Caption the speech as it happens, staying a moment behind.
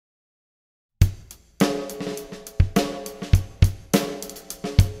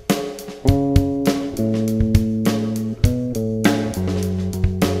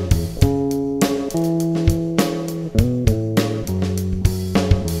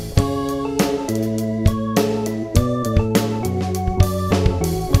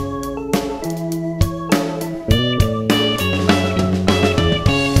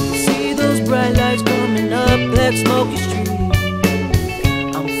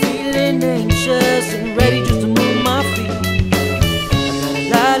getting anxious and ready just to move my feet. I got a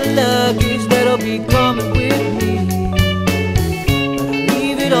lot of luggage that'll be coming with me, but I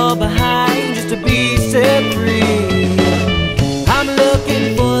leave it all behind just to be set free. I'm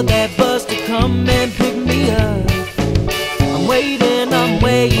looking for that bus to come and pick me up. I'm waiting,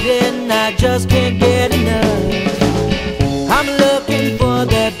 I just can't get enough. I'm looking for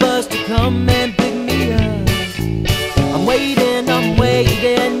that bus to come and pick me up. I'm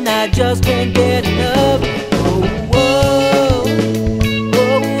waiting, I just can't get enough. Oh, whoa,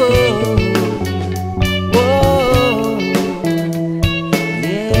 whoa, whoa, whoa,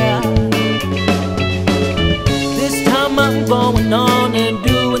 yeah. This time I'm going on and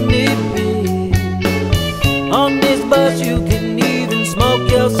doing it big. On this bus you can even smoke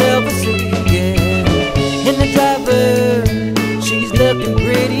yourself a cig, yeah. And the driver, she's looking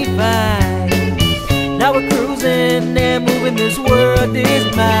pretty fine. Now we're cruising and moving, this world is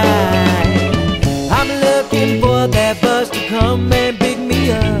mine. I'm looking for that bus to come and pick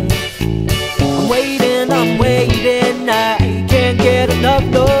me up. I'm waiting, I can't get enough,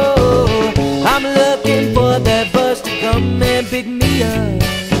 no. I'm looking for that bus to come and pick me up.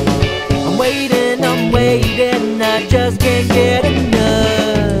 I'm waiting, I just can't get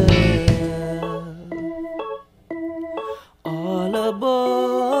enough. All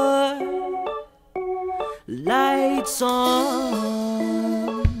aboard, lights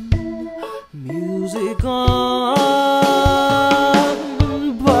on, music on,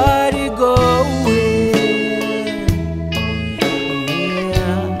 party going,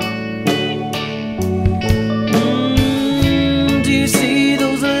 yeah. Do you see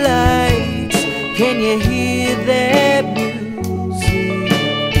those lights? Can you hear that music?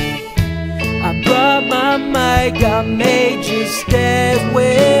 I brought my mic, I made you stand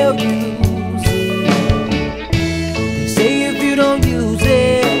well use it. They say if you don't use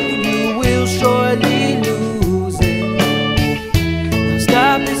it, you will surely lose it. Now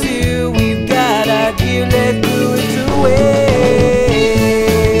stop this here, we've got our gear, let's do it to it.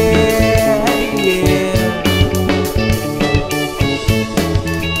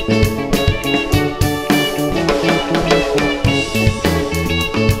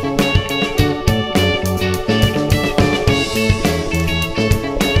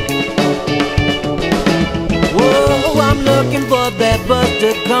 Looking for that bus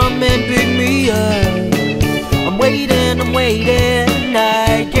to come and pick me up. I'm waiting,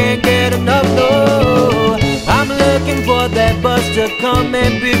 I can't get enough, no. I'm looking for that bus to come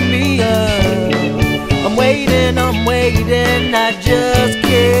and pick me up. I'm waiting, I just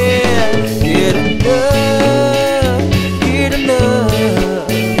can't get enough, get enough,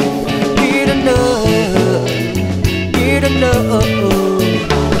 get enough, get enough.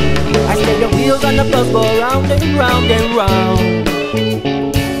 I say the wheels on the bus go round and round and round.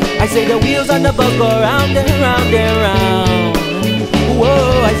 I say the wheels on the bus go round and round and round.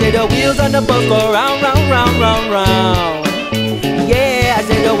 Whoa, I say the wheels on the bus go round, round, round, round, round. Yeah, I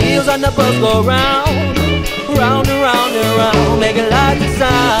say the wheels on the bus go round, round and round and round, making lots of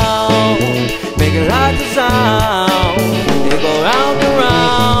sound.